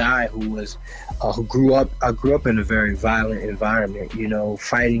that guy who grew up. I grew up in a very violent environment.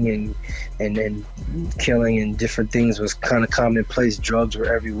 Fighting and killing and different things was kind of commonplace. Drugs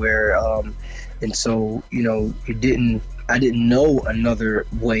were everywhere, and so it didn't I didn't know another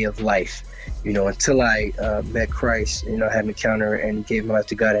way of life, you know, until I met Christ, you know, had an encounter and gave my life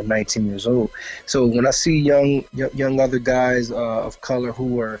to God at 19 years old. So when I see young other guys of color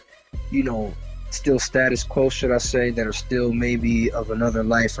who are, you know, still status quo, should I say, that are still maybe of another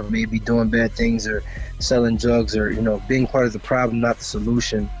life, or maybe doing bad things, or selling drugs, or, you know, being part of the problem, not the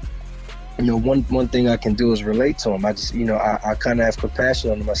solution, you know, one thing I can do is relate to them. I just, you know, I kind of have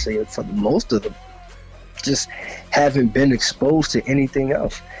compassion on them. I say, for most of them, just haven't been exposed to anything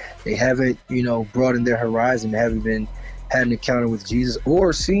else. They haven't, you know, broadened their horizon, haven't had an encounter with Jesus,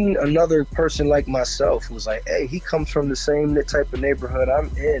 or seen another person like myself who's like, hey, he comes from the same type of neighborhood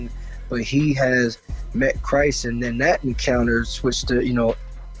I'm in, but he has met Christ, and then that encounter switched to, you know,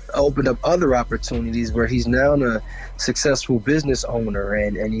 opened up other opportunities where he's now a successful business owner,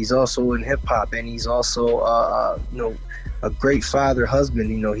 and he's also in hip hop, and he's also you know, a great father, husband.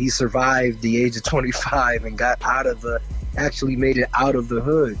 You know, he survived the age of 25 and actually made it out of the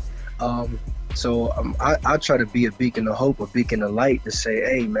hood. So I try to be a beacon of hope, a beacon of light, to say,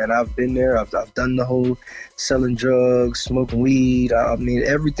 hey man, I've been there. I've done the whole selling drugs, smoking weed. I mean,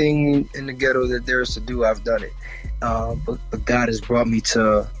 everything in the ghetto that there is to do, I've done it. But God has brought me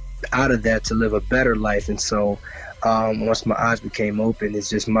out of that to live a better life. And so once my eyes became open, it's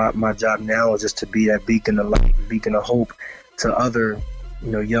just my job now is just to be that beacon of light, beacon of hope to other,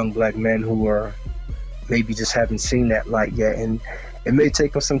 you know, young black men who are maybe just haven't seen that light yet. And it may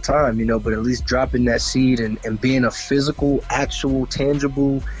take them some time, you know, but at least dropping that seed and being a physical, actual,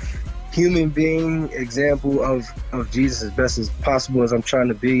 tangible human being example of Jesus as best as possible as I'm trying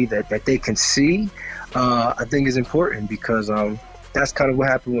to be, that they can see, I think is important, because that's kind of what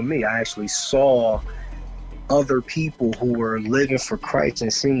happened with me. I actually saw other people who were living for Christ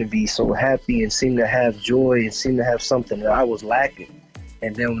and seemed to be so happy and seemed to have joy and seemed to have something that I was lacking.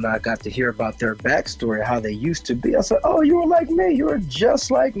 And then when I got to hear about their backstory, how they used to be, I said, oh, you were like me. You were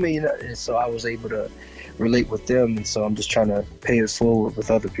just like me. You know? And so I was able to relate with them. And so I'm just trying to pay it forward with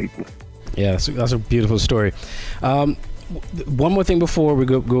other people. Yeah, that's a beautiful story. One more thing before we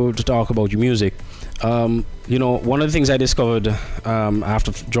go to talk about your music. You know, one of the things I discovered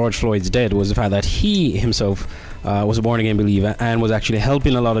after George Floyd's death was the fact that he himself was a born-again believer and was actually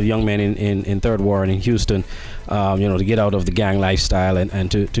helping a lot of young men in Third Ward in Houston, you know, to get out of the gang lifestyle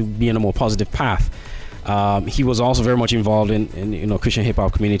and to be in a more positive path. He was also very much involved in you know, Christian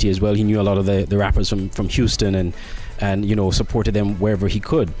hip-hop community as well. He knew a lot of the rappers from Houston and you know, supported them wherever he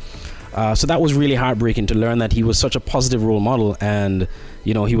could. So that was really heartbreaking to learn that he was such a positive role model, and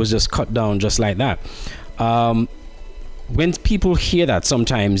you know, he was just cut down just like that. When people hear that,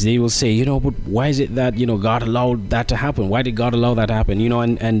 sometimes they will say, you know, but why is it that, you know, God allowed that to happen? Why did God allow that to happen? You know,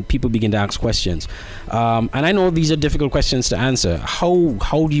 and people begin to ask questions. And I know these are difficult questions to answer.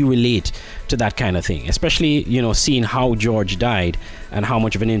 How do you relate to that kind of thing? Especially, you know, seeing how George died and how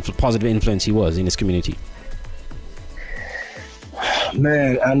much of an positive influence he was in his community.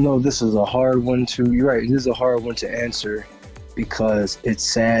 Man, I know this is a hard one you're right, this is a hard one to answer, because it's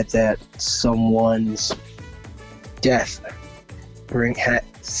sad that someone's death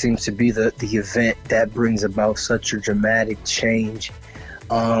seems to be the event that brings about such a dramatic change.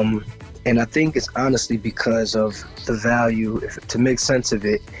 And I think it's honestly because of the value, to make sense of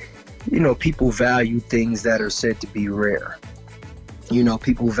it, you know, people value things that are said to be rare. You know,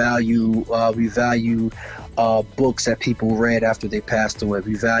 people value, we value books that people read after they passed away.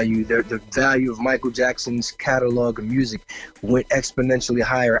 We value the value of Michael Jackson's catalog of music went exponentially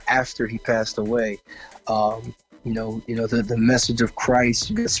higher after he passed away. You know, the message of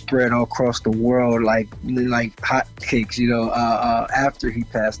Christ got spread all across the world like hotcakes, you know, after he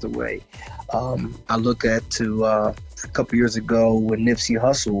passed away. I look at a couple years ago when Nipsey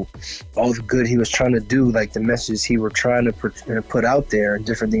Hussle, all the good he was trying to do, like the messages he was trying to put out there and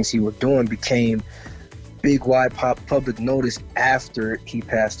different things he was doing, became big wide public notice after he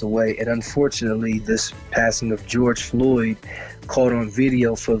passed away. And unfortunately, this passing of George Floyd caught on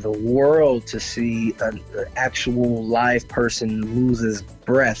video for the world to see an actual live person lose his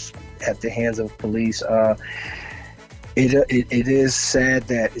breath at the hands of police. It is sad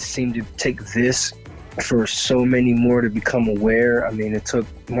that it seemed to take this for so many more to become aware. I mean, it took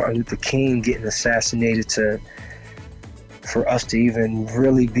Martin Luther King getting assassinated for us to even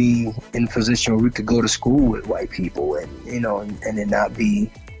really be in a position where we could go to school with white people and, you know, and then not be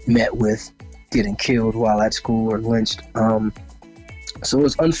met with getting killed while at school or lynched. So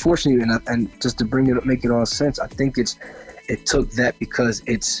it's unfortunate, and just to make it all sense, I think it took that because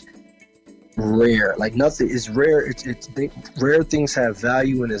it's rare. Like, nothing is rare. Rare things have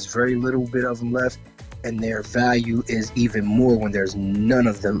value, and there's very little bit of them left, and their value is even more when there's none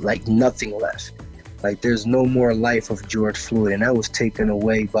of them, like nothing left. Like, there's no more life of George Floyd, and that was taken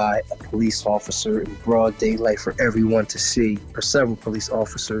away by a police officer in broad daylight for everyone to see, or several police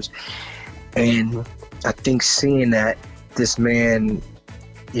officers. And I think seeing that this man,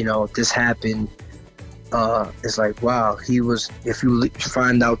 you know, this happened, it's like, wow, he was, if you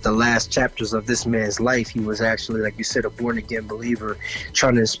find out the last chapters of this man's life, he was actually, like you said, a born-again believer,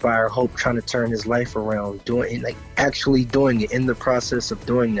 trying to inspire hope, trying to turn his life around, actually doing it, in the process of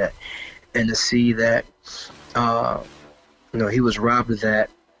doing that. And to see that, you know, he was robbed of that,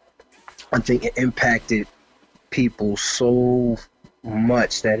 I think it impacted people so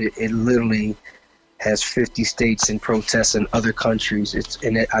much that it literally has 50 states in protests in other countries.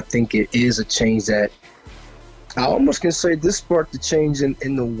 I think it is a change that I almost can say this sparked the change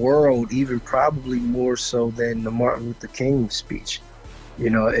in the world, even probably more so than the Martin Luther King speech. You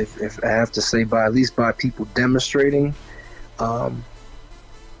know, if I have to say, at least by people demonstrating,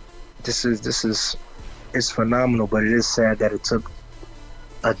 it's phenomenal. But it is sad that it took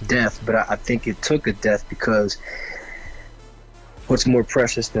a death. But I think it took a death because what's more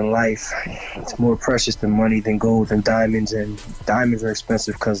precious than life? It's more precious than money, than gold, than diamonds, and diamonds are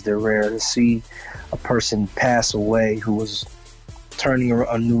expensive because they're rare. To see a person pass away who was turning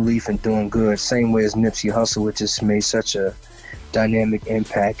a new leaf and doing good, same way as Nipsey Hussle, which just made such a dynamic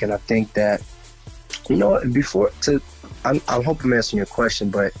impact. And I think that, you know, I'm hoping I'm answering your question,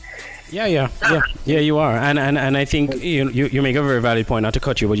 but yeah, you are, and I think you make a very valid point. Not to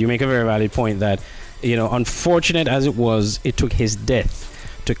cut you, but you make a very valid point that, you know, unfortunate as it was, it took his death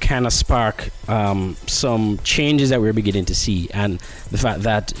to kind of spark some changes that we're beginning to see, and the fact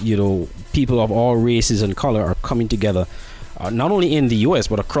that, you know, people of all races and color are coming together, not only in the U.S.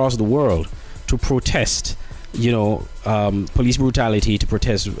 but across the world, to protest, you know, police brutality, to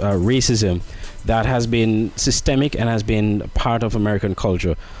protest racism that has been systemic and has been part of American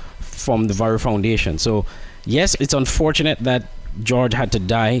culture from the very foundation. So yes, it's unfortunate that George had to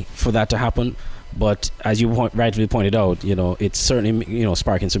die for that to happen, but as you rightly pointed out, you know, it's certainly, you know,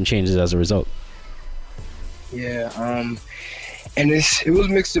 sparking some changes as a result. Yeah, and it was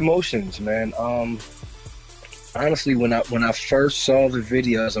mixed emotions, man. Honestly, when I first saw the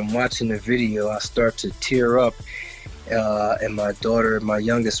video, as I'm watching the video, I start to tear up. And my daughter, my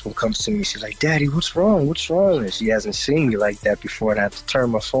youngest one, comes to me. She's like, "Daddy, what's wrong? What's wrong?" And she hasn't seen me like that before, and I had to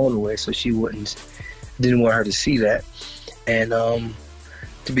turn my phone away so she didn't want her to see that. And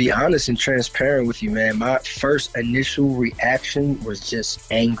to be honest and transparent with you, man, my first initial reaction was just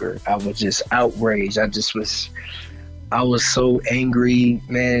anger. I was just outraged. I was so angry,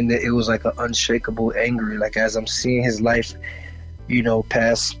 man, that it was like an unshakable anger. Like, as I'm seeing his life, you know,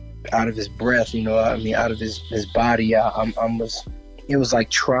 pass out of his breath, you know, I mean, out of his body, it was like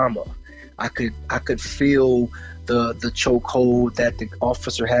trauma. I could feel the chokehold that the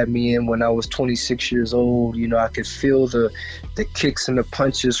officer had me in when I was 26 years old. You know, I could feel the kicks and the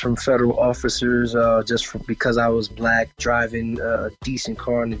punches from federal officers, because I was black, driving a decent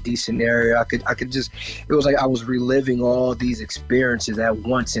car in a decent area. I could just, it was like I was reliving all these experiences at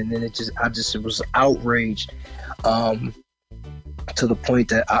once, and then I was outraged. To the point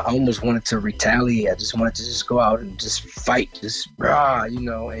that I almost wanted to retaliate. I just wanted to just go out and just fight, you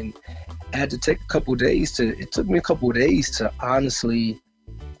know, and I had to take it took me a couple of days to honestly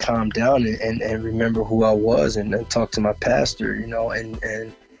calm down and remember who I was and talk to my pastor, you know,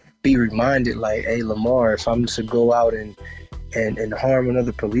 and be reminded, like, hey, Lamar, if I'm to go out and harm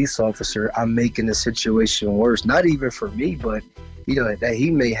another police officer, I'm making the situation worse. Not even for me, but, you know, that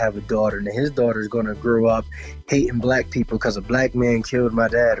he may have a daughter and his daughter is going to grow up hating black people because a black man killed my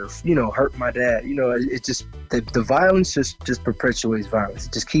dad or, you know, hurt my dad. You know, it just, the violence just perpetuates violence.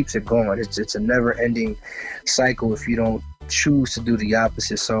 It just keeps it going. It's a never ending cycle if you don't choose to do the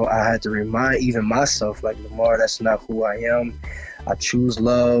opposite. So I had to remind even myself, like, Lamar, that's not who I am. I choose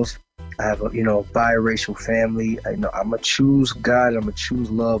love. I have a, you know, biracial family. I'm going to choose God. I'm going to choose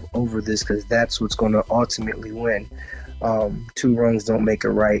love over this because that's what's going to ultimately win. Two wrongs don't make it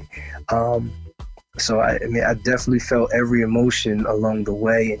right. So I mean, I definitely felt every emotion along the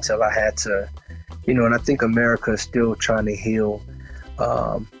way until I had to, you know, and I think America is still trying to heal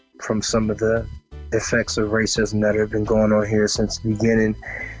from some of the effects of racism that have been going on here since the beginning.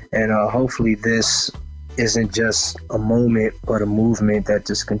 And hopefully this isn't just a moment, but a movement that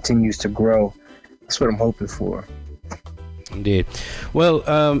just continues to grow. That's what I'm hoping for. Indeed. Well,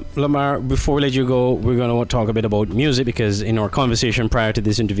 Lamar, before we let you go, we're going to talk a bit about music, because in our conversation prior to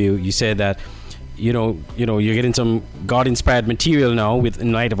this interview, you said that, you know, you're getting some God-inspired material now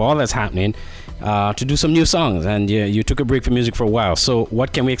in light of all that's happening, to do some new songs, and you took a break from music for a while. So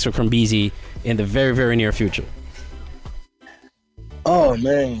what can we expect from Beezie in the very, very near future? Oh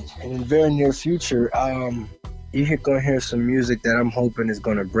man, in the very near future, you're gonna hear some music that I'm hoping is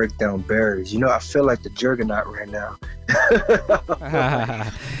gonna break down barriers. You know, I feel like the juggernaut right now.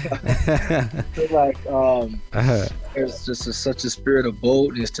 I feel like there's just such a spirit of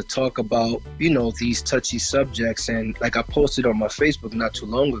boldness to talk about, you know, these touchy subjects. And like I posted on my Facebook not too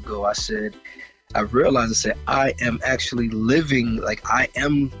long ago, I realized, I said, I am actually living, like I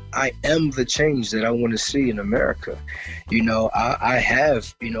am the change that I want to see in America. You know, I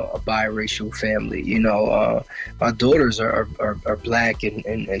have, you know, a biracial family. You know, my daughters are black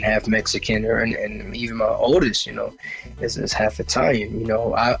and half Mexican, and even my oldest, you know, is half Italian. You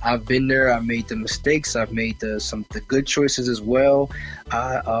know, I've been there. I made the mistakes. I've made the good choices as well.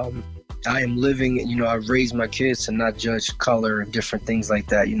 I am living, you know, I raised my kids to not judge color and different things like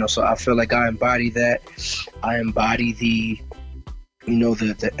that, you know, so I feel like I embody that. I embody the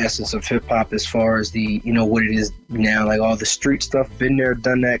essence of hip hop as far as the, you know, what it is now, like all the street stuff, been there,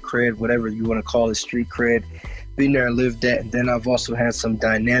 done that, cred, whatever you want to call it, street cred, been there, lived that. And then I've also had some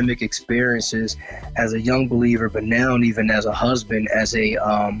dynamic experiences as a young believer, but now even as a husband, as a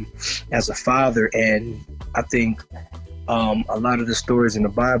father. And I think a lot of the stories in the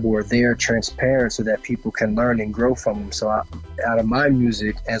Bible are there, transparent, so that people can learn and grow from them. So out of my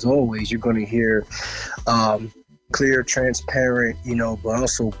music, as always, you're going to hear clear, transparent, you know, but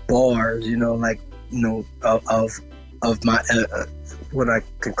also bars, you know, like, you know, of my what I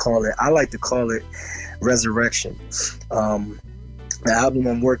can call it. I like to call it resurrection. The album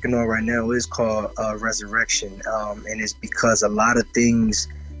I'm working on right now is called Resurrection, and it's because a lot of things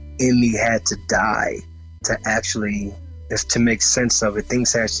in me had to die to make sense of it.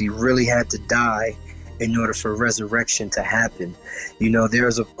 Things actually really had to die in order for resurrection to happen. You know,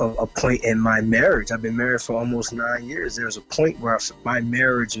 there's a point in my marriage. I've been married for almost 9 years. There was a point where my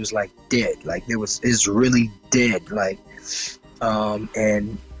marriage was like dead. Like it's really dead. Like,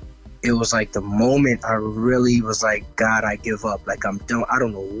 and it was like the moment I really was like, God, I give up. Like I'm done. I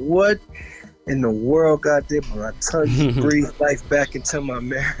don't know what in the world God did, but I touched, breathed life back into my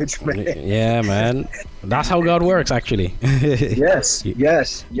marriage, man. Yeah, man. That's how God works, actually. yes,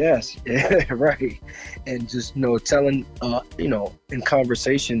 yeah, right. And just, you know, telling, you know, in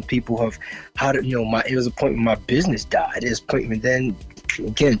conversation, people have how to, you know, it was a point when my business died. It was a point when then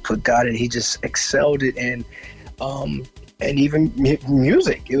again put God in. He just excelled it, and even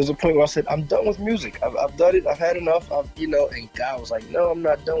music. It was a point where I said, I'm done with music. I've done it. I've had enough. You know, and God was like, no, I'm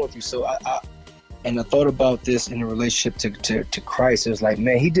not done with you. So I thought about this in a relationship to Christ. It was like,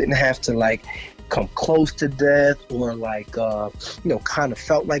 man, he didn't have to like come close to death or like, you know, kind of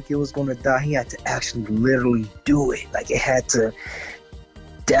felt like it was going to die. He had to actually literally do it. Like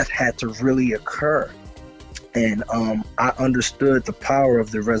death had to really occur. And I understood the power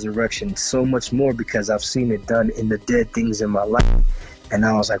of the resurrection so much more because I've seen it done in the dead things in my life. And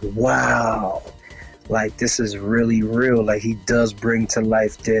I was like, wow, like this is really real. Like he does bring to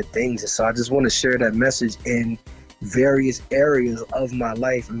life dead things. And so I just want to share that message in various areas of my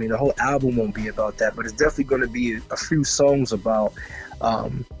life. I mean, the whole album won't be about that, but it's definitely going to be a few songs about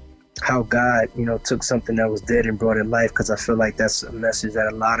how God, you know, took something that was dead and brought it life, because I feel like that's a message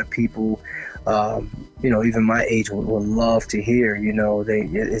that a lot of people, you know, even my age would love to hear. You know,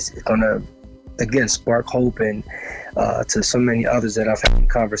 it's going to, again, spark hope and to so many others that I've had a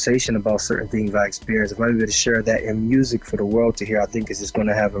conversation about certain things I experienced. If I'm able to share that in music for the world to hear, I think it's just going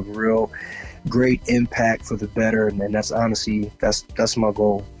to have a real great impact for the better. And that's honestly, that's my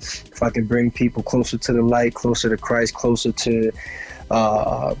goal. If I can bring people closer to the light, closer to Christ, closer to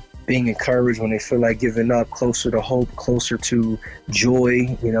being encouraged when they feel like giving up, closer to hope, closer to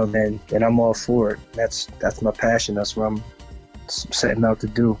joy, you know, then I'm all for it. That's my passion. That's what I'm setting out to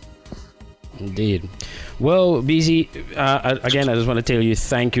do. Indeed. Well, Beezie, again, I just want to tell you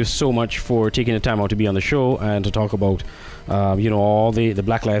thank you so much for taking the time out to be on the show and to talk about, you know, all the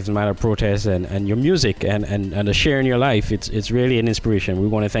Black Lives Matter protests and your music and the sharing your life. It's really an inspiration. We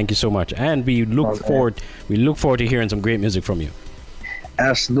want to thank you so much, and we look forward to hearing some great music from you.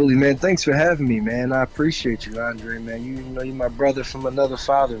 Absolutely, man. Thanks for having me, man. I appreciate you, Andre, man. You know, you're my brother from another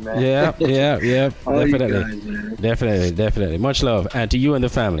father, man. Yeah. Definitely. You guys, Definitely. Much love, and to you and the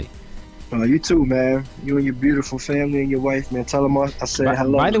family. Oh, you too, man. You and your beautiful family and your wife, man. Tell them I said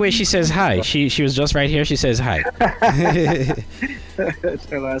hello. By the way, she says hi. She was just right here. She says hi.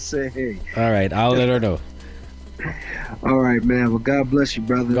 Tell her I say hey. All right, I'll let her know. All right, man. Well, God bless you,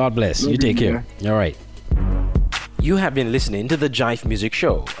 brother. God bless. You take care. Man. All right. You have been listening to The Jive Music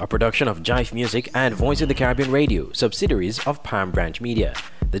Show, a production of Jive Music and Voice of the Caribbean Radio, subsidiaries of Palm Branch Media.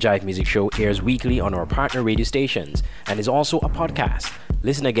 The Jive Music Show airs weekly on our partner radio stations and is also a podcast.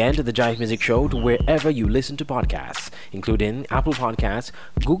 Listen again to the Jive Music Show to wherever you listen to podcasts, including Apple Podcasts,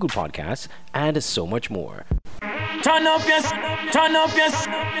 Google Podcasts, and so much more. Turn up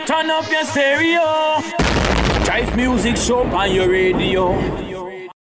your stereo. Jive Music Show on your radio.